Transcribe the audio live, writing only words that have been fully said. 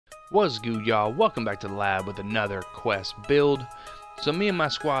What's good, y'all? Welcome back to the lab with another quest build. So me and my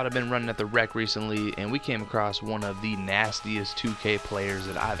squad have been running at the rec recently, and we came across one of the nastiest 2K players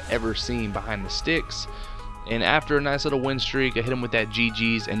that I've ever seen behind the sticks. And after a nice little win streak, I hit him with that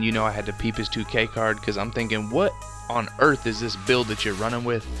GG's, and you know I had to peep his 2K card because I'm thinking, what on earth is this build that you're running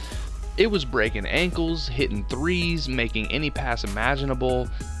with? It was breaking ankles, hitting threes, making any pass imaginable,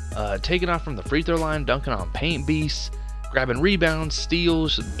 taking off from the free throw line, dunking on paint beasts, grabbing rebounds,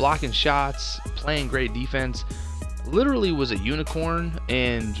 steals, blocking shots, playing great defense. Literally was a unicorn,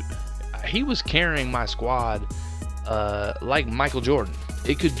 and he was carrying my squad like Michael Jordan.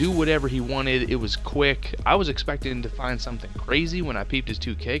 It could do whatever he wanted. It was quick. I was expecting to find something crazy when I peeped his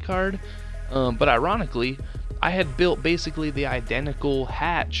 2K card, but ironically, I had built basically the identical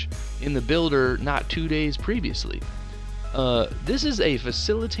hatch in the builder not 2 days previously. This is a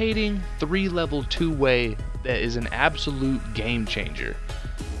facilitating 3-level 2-way that is an absolute game changer.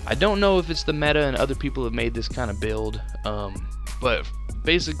 I don't know if it's the meta and other people have made this kind of build, but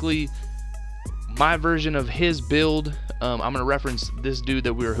basically my version of his build, I'm going to reference this dude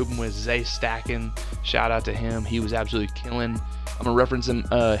that we were hooping with, Zay Stacking. Shout out to him. He was absolutely killing. I'm going to reference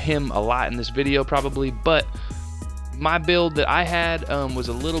him a lot in this video probably, but my build that I had was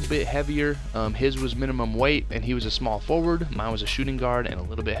a little bit heavier. His was minimum weight, and he was a small forward. Mine was a shooting guard and a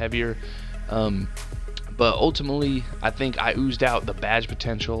little bit heavier. But ultimately, I think I oozed out the badge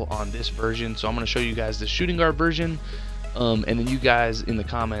potential on this version. So I'm going to show you guys the shooting guard version. And then you guys in the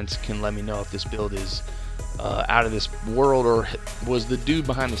comments can let me know if this build is out of this world, or was the dude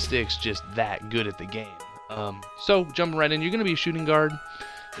behind the sticks just that good at the game. So jumping right in, you're going to be a shooting guard.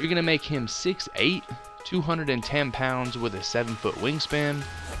 You're going to make him 6'8", 210 pounds with a 7-foot wingspan,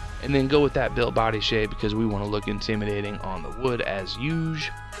 and then go with that built body shape because we want to look intimidating on the wood as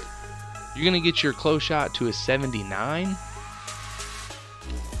usual. You're going to get your close shot to a 79,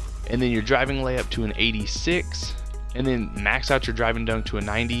 and then your driving layup to an 86, and then max out your driving dunk to a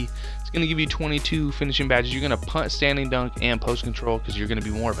 90. It's going to give you 22 finishing badges. You're going to punt, standing dunk, and post control because you're going to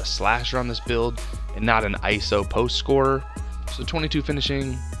be more of a slasher on this build and not an ISO post scorer. So 22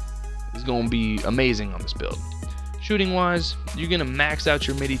 finishing is going to be amazing on this build. Shooting wise, you're going to max out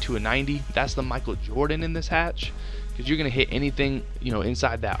your midi to a 90. That's the Michael Jordan in this hatch because you're going to hit anything, you know,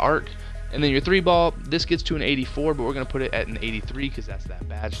 inside that arc. And then your 3-ball, this gets to an 84, but we're going to put it at an 83 because that's that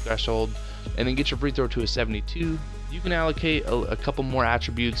badge threshold. And then get your free throw to a 72. You can allocate a couple more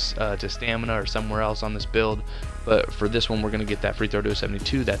attributes to stamina or somewhere else on this build, but for this one we're going to get that free throw to a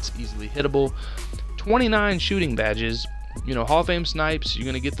 72. That's easily hittable. 29 shooting badges. You know, Hall of Fame snipes, you're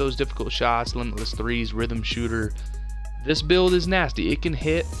going to get those difficult shots, limitless threes, rhythm shooter. This build is nasty. It can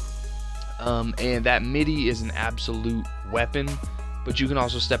hit, and that midi is an absolute weapon, but you can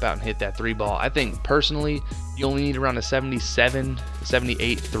also step out and hit that 3-ball. I think personally you only need around a 77,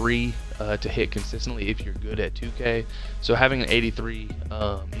 78 3 to hit consistently if you're good at 2K. So having an 83, you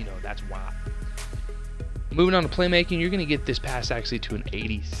know, that's wild. Moving on to playmaking, you're going to get this pass actually to an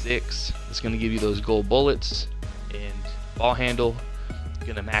 86. It's going to give you those gold bullets. And ball handle, you're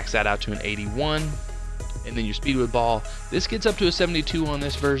going to max that out to an 81. And then your speed with ball, this gets up to a 72 on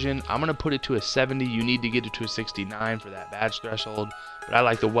this version. I'm going to put it to a 70. You need to get it to a 69 for that badge threshold, but I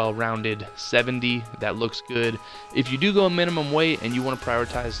like the well-rounded 70. That looks good. If you do go minimum weight and you want to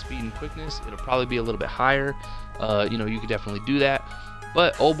prioritize speed and quickness, it'll probably be a little bit higher. You know, you could definitely do that.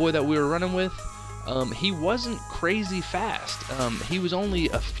 But old boy that we were running with, he wasn't crazy fast. He was only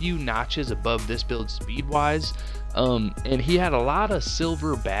a few notches above this build speed-wise. And he had a lot of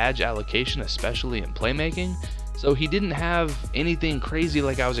silver badge allocation, especially in playmaking. So he didn't have anything crazy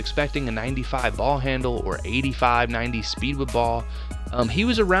like I was expecting, a 95 ball handle or 85, 90 speed with ball. He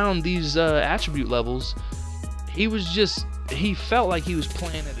was around these attribute levels. He felt like he was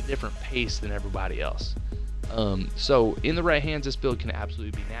playing at a different pace than everybody else. So in the right hands, this build can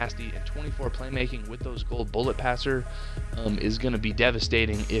absolutely be nasty, and 24 playmaking with those gold bullet passer is going to be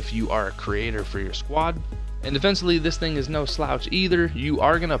devastating if you are a creator for your squad. And defensively, this thing is no slouch either. You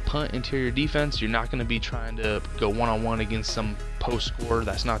are going to punt interior defense. You're not going to be trying to go one-on-one against some post scorer.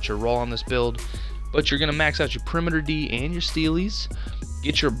 That's not your role on this build. But you're going to max out your perimeter D and your stealies.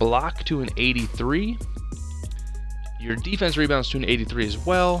 Get your block to an 83. Your defense rebounds to an 83 as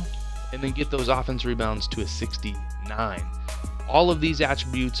well. And then get those offense rebounds to a 69. All of these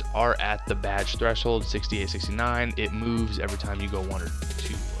attributes are at the badge threshold, 68, 69. It moves every time you go 1 or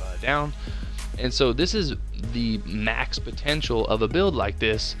 2 down. And so this is the max potential of a build like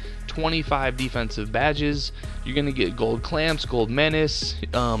this. 25 defensive badges. You're going to get gold clamps, gold menace.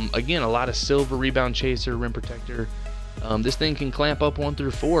 Again, a lot of silver rebound chaser, rim protector. This thing can clamp up 1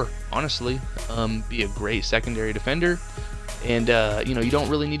 through 4, honestly. Be a great secondary defender. And you know, you don't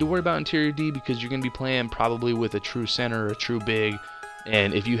really need to worry about interior D because you're going to be playing probably with a true center or a true big,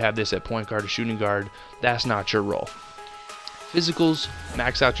 and if you have this at point guard or shooting guard, that's not your role. Physicals: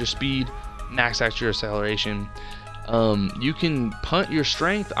 max out your speed, max out your acceleration. You can punt your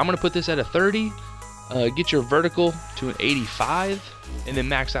strength. I'm going to put this at a 30. Get your vertical to an 85, and then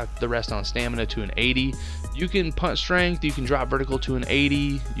max out the rest on stamina to an 80. You can punt strength, you can drop vertical to an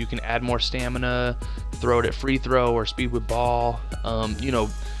 80, you can add more stamina, throw it at free throw or speed with ball. You know,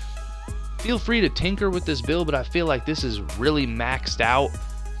 feel free to tinker with this build, but I feel like this is really maxed out,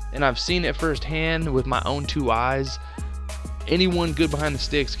 and I've seen it firsthand with my own 2 eyes. Anyone good behind the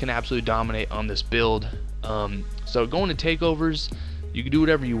sticks can absolutely dominate on this build. So going to takeovers, you can do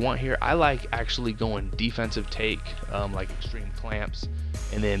whatever you want here. I like actually going defensive take, like extreme clamps,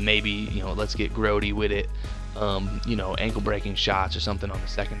 and then maybe, you know, let's get grody with it, you know, ankle breaking shots or something on the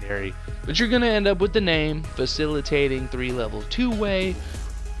secondary. But you're gonna end up with the name facilitating 3-level 2-way.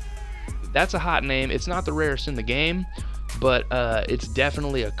 That's a hot name. It's not the rarest in the game, but it's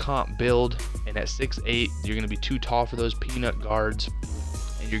definitely a comp build, and at 6'8", you're gonna be too tall for those peanut guards,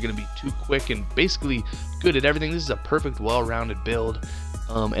 and you're going to be too quick and basically good at everything. This is a perfect, well-rounded build.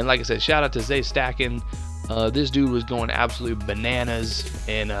 And like I said, shout out to Zay Stacking. This dude was going absolute bananas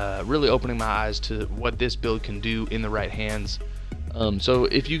and really opening my eyes to what this build can do in the right hands. So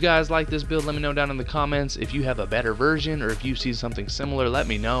if you guys like this build, let me know down in the comments. If you have a better version or if you see something similar, let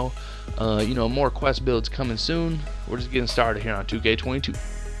me know. You know, more quest builds coming soon. We're just getting started here on 2K22.